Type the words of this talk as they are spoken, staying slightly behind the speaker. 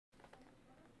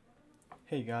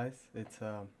Hey guys, it's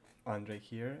Andre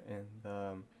here, and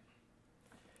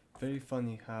very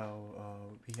funny how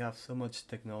we have so much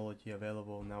technology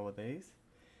available nowadays,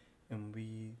 and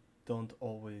we don't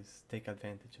always take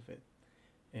advantage of it.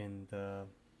 And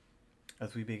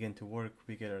as we begin to work,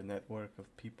 we get our network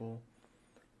of people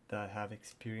that have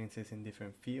experiences in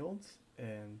different fields,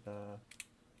 and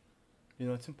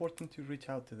it's important to reach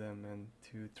out to them and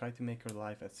to try to make your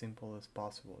life as simple as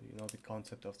possible. The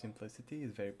concept of simplicity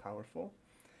is very powerful.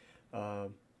 Uh,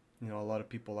 a lot of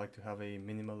people like to have a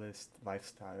minimalist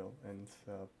lifestyle, and it's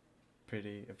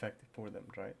pretty effective for them,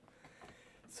 right?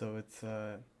 So it's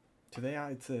today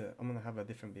I'm gonna have a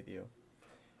different video,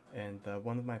 and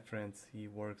one of my friends, he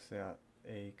works at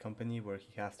a company where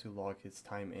he has to log his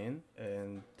time in,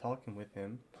 and talking with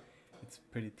him, it's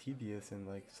pretty tedious, and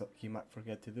so he might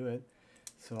forget to do it.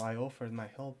 So I offered my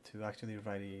help to actually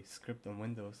write a script on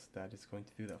Windows that is going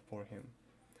to do that for him.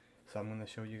 So I'm going to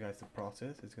show you guys the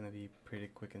process. It's going to be pretty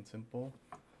quick and simple.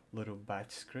 Little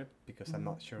batch script, because I'm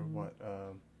not sure what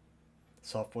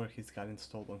software he's got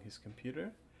installed on his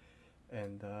computer.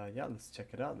 And yeah, let's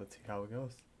check it out. Let's see how it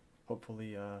goes.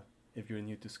 Hopefully, if you're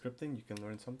new to scripting, you can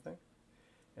learn something.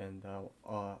 And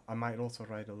I might also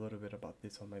write a little bit about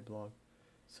this on my blog.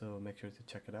 So make sure to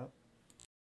check it out.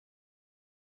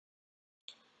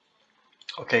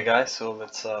 Okay guys, so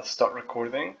let's start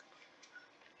recording.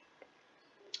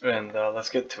 And let's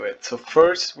get to it. So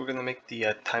first, we're gonna make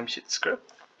the timesheet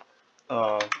script.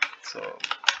 So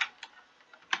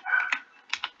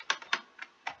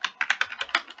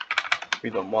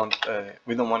we don't want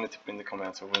it to print the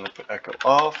command, so we're gonna put echo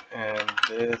off, and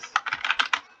this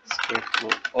script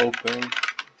will open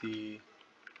the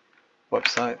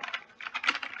website.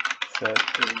 Set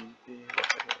in the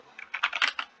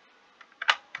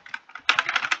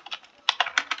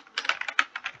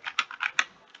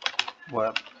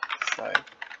website.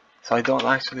 So I don't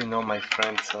actually know my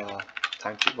friend's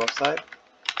timesheet website,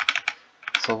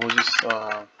 so we'll just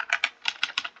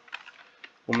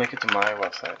we'll make it to my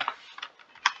website,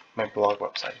 my blog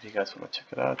website. If you guys want to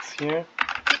check it out, it's here.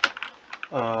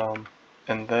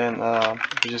 And then we're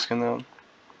just gonna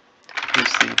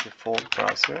use the default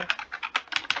browser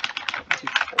to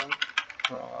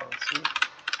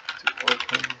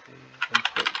open the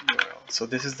input URL. So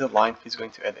this is the line he's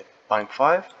going to edit. Line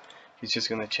 5. He's just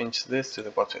going to change this to the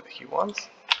website that he wants.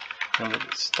 And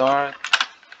we'll start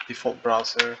default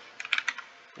browser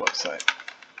website.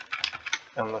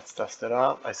 And let's test it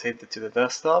out. I saved it to the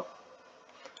desktop.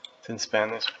 It's in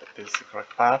Spanish, but this is the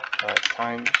correct path.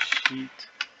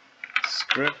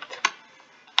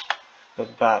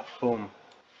 TimeSheetScript.bat. Boom.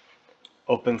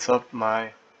 Opens up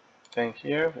my thing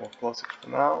here. We'll close it for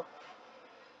now.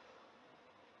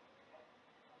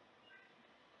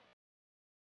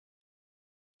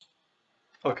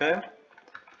 Okay,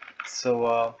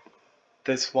 so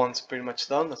this one's pretty much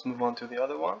done. Let's move on to the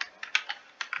other one.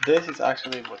 This is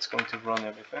actually what's going to run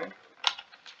everything.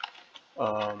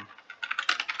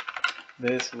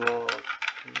 This will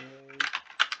create...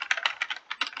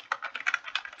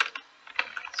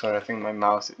 Sorry, I think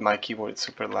my keyboard is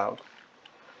super loud.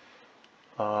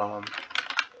 To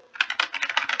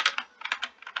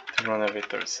run every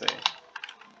Thursday.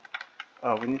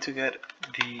 We need to get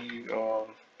the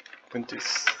going to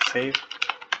save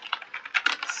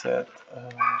set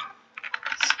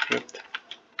script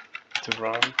to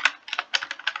run.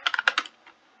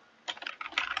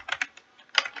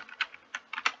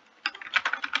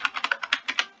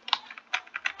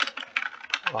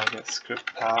 I'll get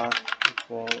scriptPath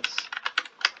equals.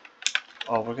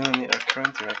 We're gonna need our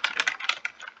current directory,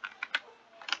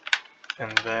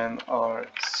 and then our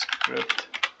script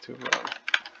to run.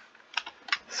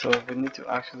 So we need to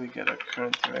actually get our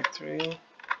current directory.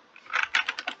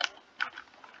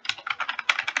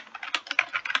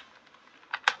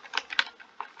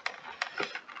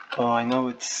 I know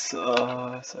it's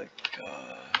like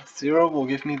 0 will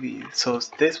give me the, so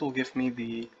this will give me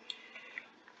the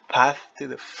path to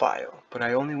the file, but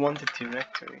I only want the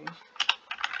directory.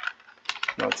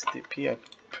 No, it's DP, I'm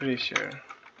pretty sure.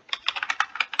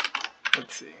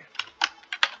 Let's see.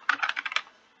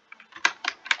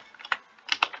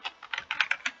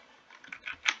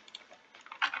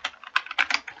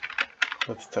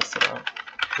 Let's test it out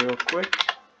real quick.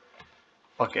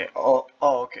 Okay,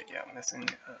 okay, yeah, I'm missing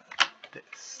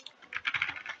this.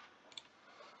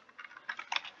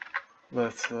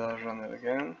 Let's run it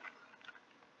again.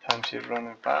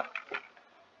 TimeSheetRunner.bat.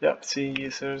 Yep, see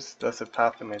users, that's the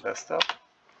path to my desktop.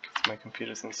 Because my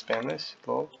computer's in Spanish,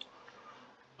 lol.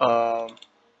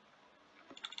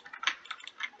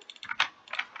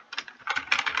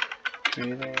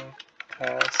 Creating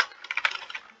task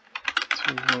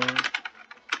to run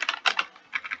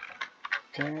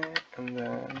Okay, and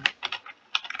then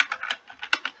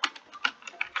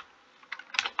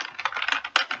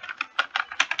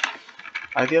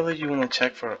ideally you want to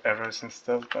check for errors and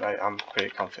stuff, but I'm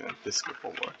pretty confident this script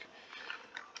will work.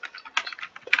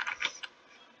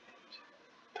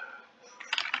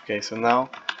 Okay, so now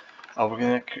we're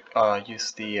going to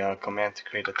use the command to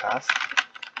create a task.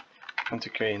 And to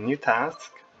create a new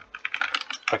task,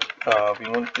 we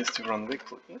want this to run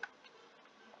weekly.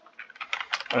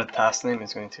 Our task name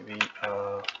is going to be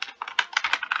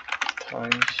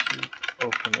TimeSheet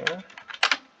Opener.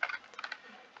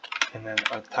 And then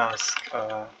our task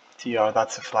TR,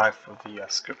 that's a flag for the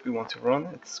script we want to run.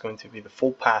 It's going to be the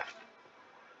full path.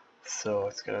 So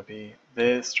it's going to be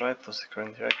this, right, plus the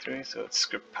current directory. So it's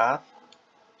scriptPath.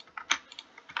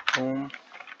 Boom.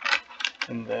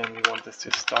 And then we want this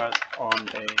to start on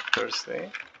a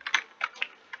Thursday.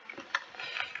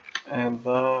 And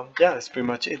yeah, that's pretty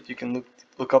much it. You can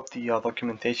look up the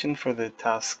documentation for the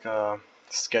task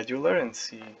scheduler and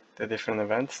see the different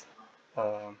events.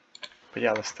 But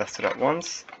yeah, let's test it out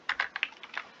once.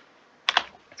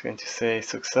 It's going to say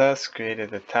success,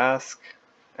 created a task,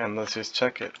 and let's just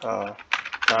check it.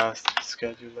 Task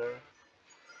scheduler,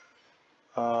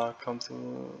 come to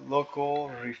local,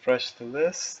 refresh the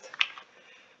list,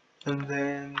 and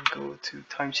then go to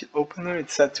timesheet opener.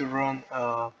 It's set to run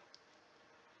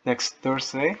next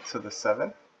Thursday, so the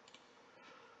 7th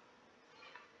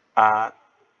at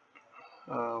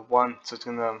 1. So it's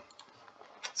gonna.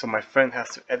 So my friend has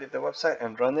to edit the website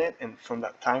and run it, and from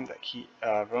that time that he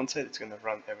runs it, it's gonna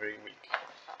run every week.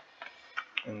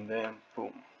 And then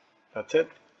boom, that's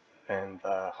it. And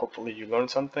hopefully you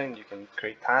learned something. You can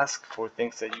create tasks for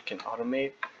things that you can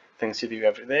automate, things you do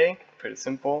every day. Pretty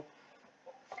simple.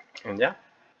 And yeah,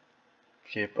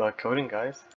 keep coding, guys.